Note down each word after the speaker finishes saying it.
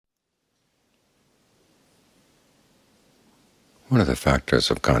One of the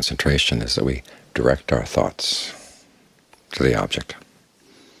factors of concentration is that we direct our thoughts to the object.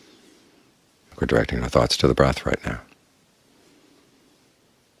 We're directing our thoughts to the breath right now.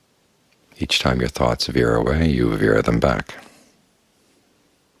 Each time your thoughts veer away, you veer them back.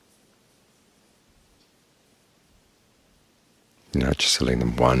 You're not just letting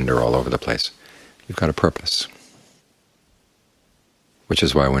them wander all over the place. You've got a purpose. Which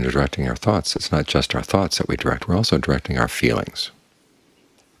is why when you're directing our thoughts, it's not just our thoughts that we direct, we're also directing our feelings.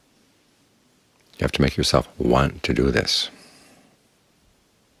 You have to make yourself want to do this.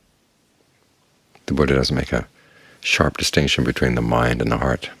 The Buddha doesn't make a sharp distinction between the mind and the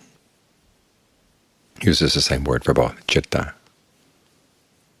heart. He uses the same word for both, citta.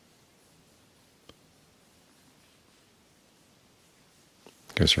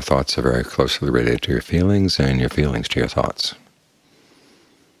 Because your thoughts are very closely related to your feelings, and your feelings to your thoughts.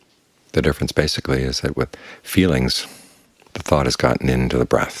 The difference basically is that with feelings, the thought has gotten into the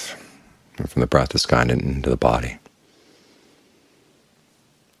breath, and from the breath it's gotten into the body.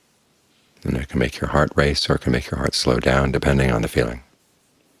 And it can make your heart race or it can make your heart slow down depending on the feeling.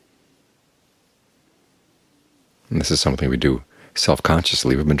 And this is something we do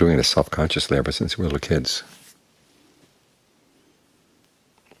self-consciously. We've been doing this self-consciously ever since we were little kids.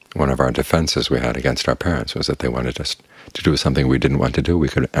 One of our defenses we had against our parents was that they wanted us to do something we didn't want to do. We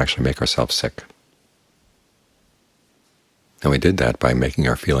could actually make ourselves sick. And we did that by making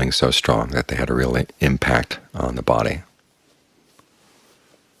our feelings so strong that they had a real impact on the body.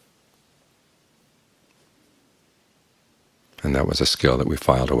 And that was a skill that we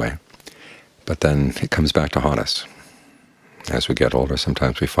filed away. But then it comes back to haunt us. As we get older,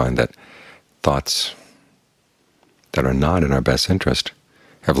 sometimes we find that thoughts that are not in our best interest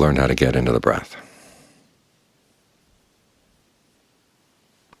have learned how to get into the breath.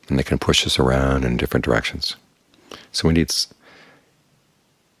 And they can push us around in different directions. So we need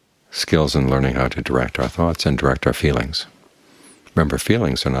skills in learning how to direct our thoughts and direct our feelings. Remember,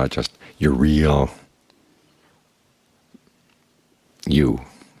 feelings are not just your real you.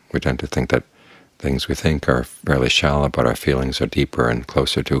 We tend to think that things we think are fairly shallow, but our feelings are deeper and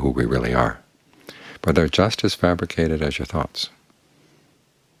closer to who we really are. But they're just as fabricated as your thoughts.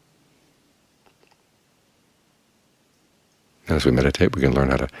 As we meditate, we can learn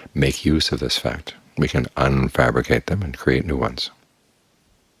how to make use of this fact. We can unfabricate them and create new ones.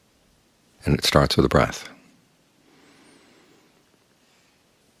 And it starts with the breath.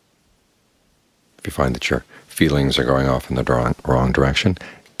 If you find that your feelings are going off in the wrong direction,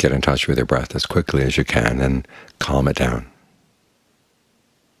 get in touch with your breath as quickly as you can and calm it down.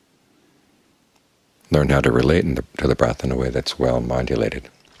 Learn how to relate to the breath in a way that's well modulated.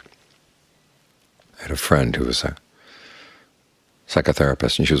 I had a friend who was a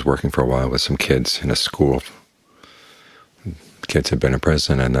psychotherapist, and she was working for a while with some kids in a school. Kids had been in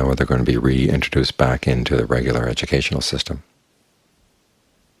prison, and now they're going to be reintroduced back into the regular educational system.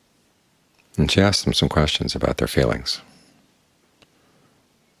 And she asked them some questions about their feelings.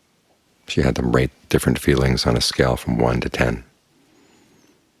 She had them rate different feelings on a scale from 1 to 10.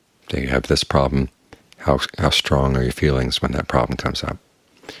 Do you have this problem? How strong are your feelings when that problem comes up?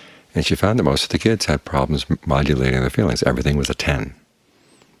 And she found that most of the kids had problems modulating their feelings. Everything was a 10.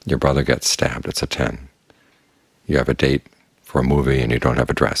 Your brother gets stabbed, it's a 10. You have a date for a movie and you don't have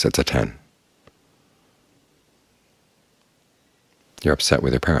a dress, it's a 10. You're upset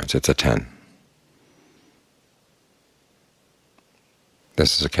with your parents, it's a 10.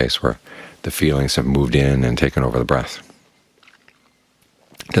 This is a case where the feelings have moved in and taken over the breath,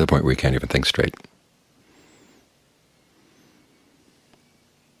 to the point where you can't even think straight.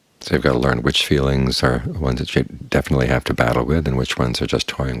 So you've got to learn which feelings are the ones that you definitely have to battle with and which ones are just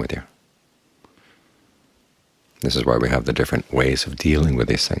toying with you. This is why we have the different ways of dealing with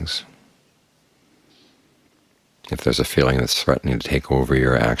these things. If there's a feeling that's threatening to take over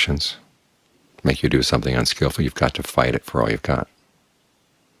your actions, make you do something unskillful, you've got to fight it for all you've got.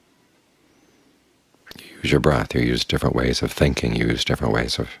 You use your breath, you use different ways of thinking, you use different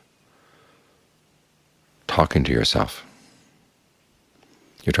ways of talking to yourself.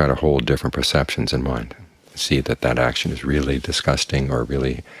 You try to hold different perceptions in mind, see that that action is really disgusting or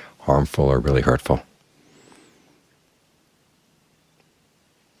really harmful or really hurtful.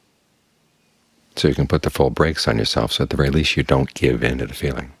 So you can put the full brakes on yourself, so at the very least you don't give in to the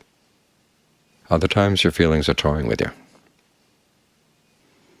feeling. Other times your feelings are toying with you,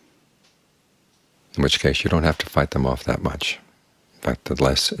 in which case you don't have to fight them off that much. In fact, the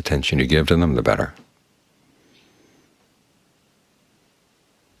less attention you give to them, the better.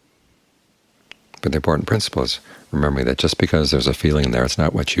 But the important principle is remembering that just because there's a feeling there, it's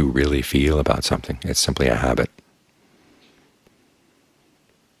not what you really feel about something. It's simply a habit.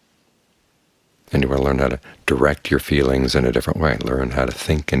 And you want to learn how to direct your feelings in a different way, learn how to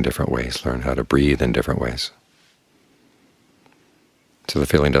think in different ways, learn how to breathe in different ways. So the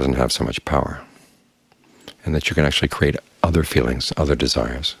feeling doesn't have so much power, and that you can actually create other feelings, other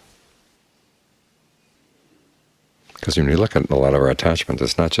desires. Because when you look at a lot of our attachments,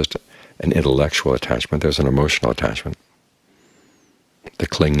 it's not just an intellectual attachment, there's an emotional attachment. The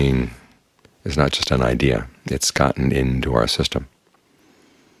clinging is not just an idea, it's gotten into our system.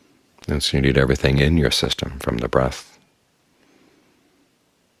 And so you need everything in your system, from the breath,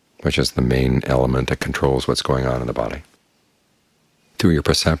 which is the main element that controls what's going on in the body, through your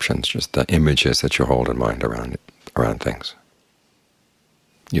perceptions, just the images that you hold in mind around things.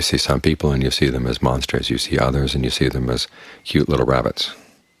 You see some people and you see them as monsters. You see others and you see them as cute little rabbits.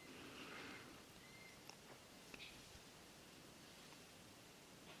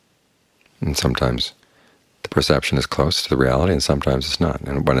 And sometimes the perception is close to the reality and sometimes it's not.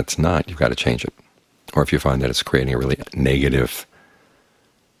 And when it's not, you've got to change it. Or if you find that it's creating a really negative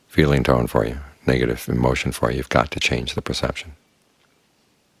feeling tone for you, negative emotion for you, you've got to change the perception.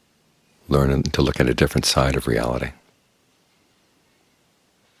 Learn to look at a different side of reality.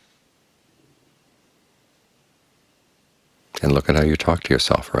 And look at how you talk to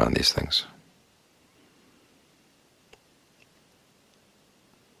yourself around these things.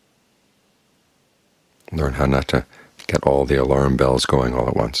 Learn how not to get all the alarm bells going all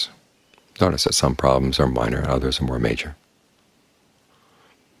at once. Notice that some problems are minor, others are more major.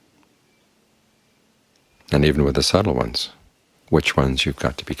 And even with the subtle ones, which ones you've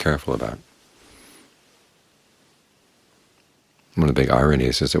got to be careful about. One of the big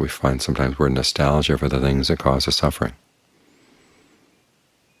ironies is that we find sometimes we're nostalgia for the things that cause us suffering.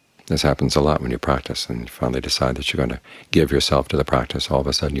 This happens a lot when you practice and you finally decide that you're going to give yourself to the practice. All of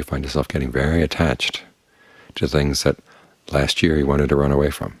a sudden you find yourself getting very attached to things that last year you wanted to run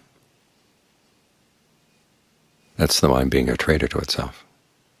away from. That's the mind being a traitor to itself.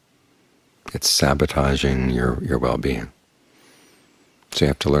 It's sabotaging your well-being. So you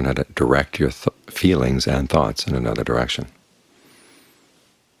have to learn how to direct your feelings and thoughts in another direction.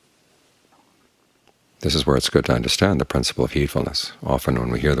 This is where it's good to understand the principle of heedfulness. Often when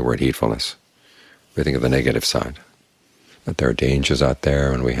we hear the word heedfulness, we think of the negative side, that there are dangers out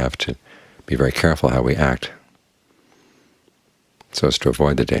there and we have to be very careful how we act so as to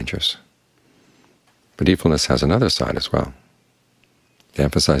avoid the dangers. But heedfulness has another side as well. It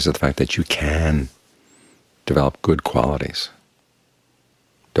emphasizes the fact that you can develop good qualities.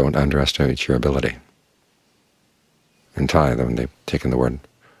 Don't underestimate your ability. In Thai, when they've taken the word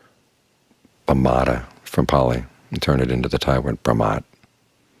pamada from Pali and turned it into the Thai word pramat,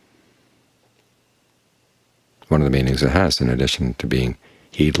 one of the meanings it has, in addition to being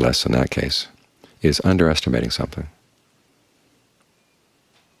heedless in that case, is underestimating something.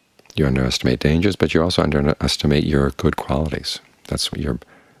 You underestimate dangers, but you also underestimate your good qualities. That's what your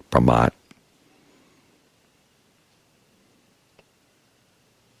pramat.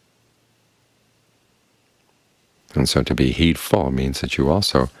 And so to be heedful means that you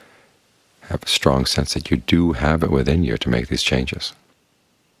also have a strong sense that you do have it within you to make these changes.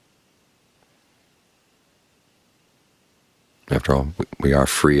 After all, we are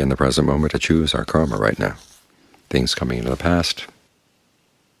free in the present moment to choose our karma right now. Things coming into the past,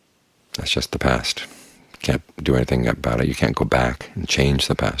 that's just the past. You can't do anything about it. You can't go back and change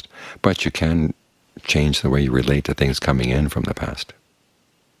the past. But you can change the way you relate to things coming in from the past.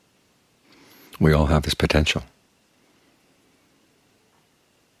 We all have this potential.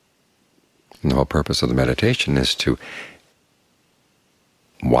 And the whole purpose of the meditation is to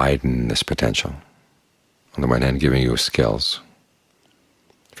widen this potential. On the one hand, giving you skills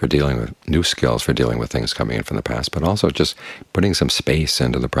for dealing with new skills for dealing with things coming in from the past, but also just putting some space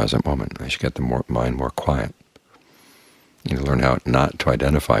into the present moment as you get the mind more quiet. You learn how not to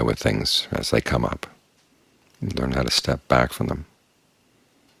identify with things as they come up. You learn how to step back from them.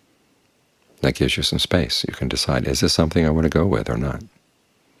 That gives you some space. You can decide, is this something I want to go with or not?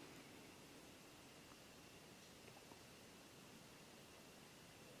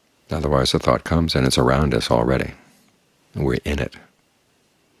 Otherwise the thought comes and it's around us already, and we're in it.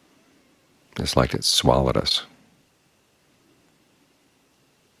 It's like it swallowed us.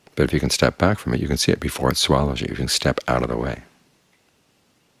 But if you can step back from it, you can see it before it swallows you. You can step out of the way.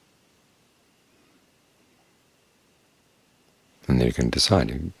 And then you can decide,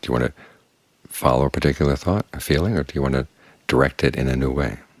 do you want to follow a particular thought, a feeling, or do you want to direct it in a new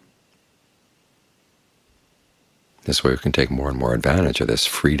way? This way we can take more and more advantage of this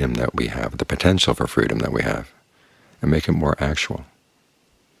freedom that we have, the potential for freedom that we have, and make it more actual.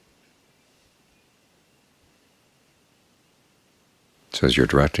 So as you're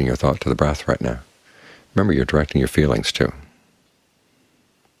directing your thought to the breath right now, Remember, you're directing your feelings too.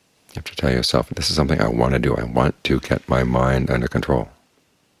 You have to tell yourself, this is something I want to do. I want to get my mind under control.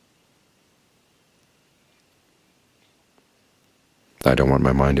 I don't want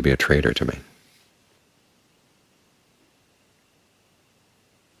my mind to be a traitor to me.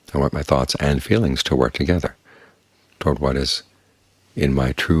 I want my thoughts and feelings to work together toward what is in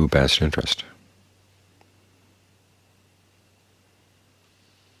my true best interest.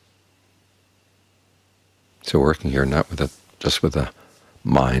 So we're working here not just with the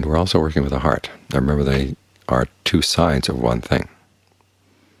mind, we're also working with the heart. Now remember, they are two sides of one thing.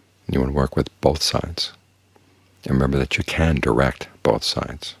 You want to work with both sides. And remember that you can direct both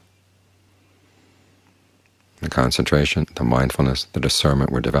sides. The concentration, the mindfulness, the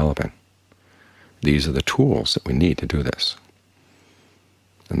discernment we're developing, these are the tools that we need to do this.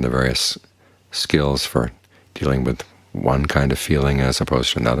 And the various skills for dealing with one kind of feeling as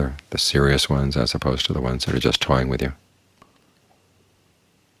opposed to another, the serious ones as opposed to the ones that are just toying with you.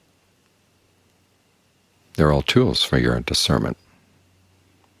 They're all tools for your discernment.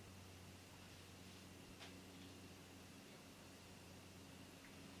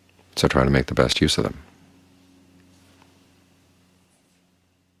 So try to make the best use of them.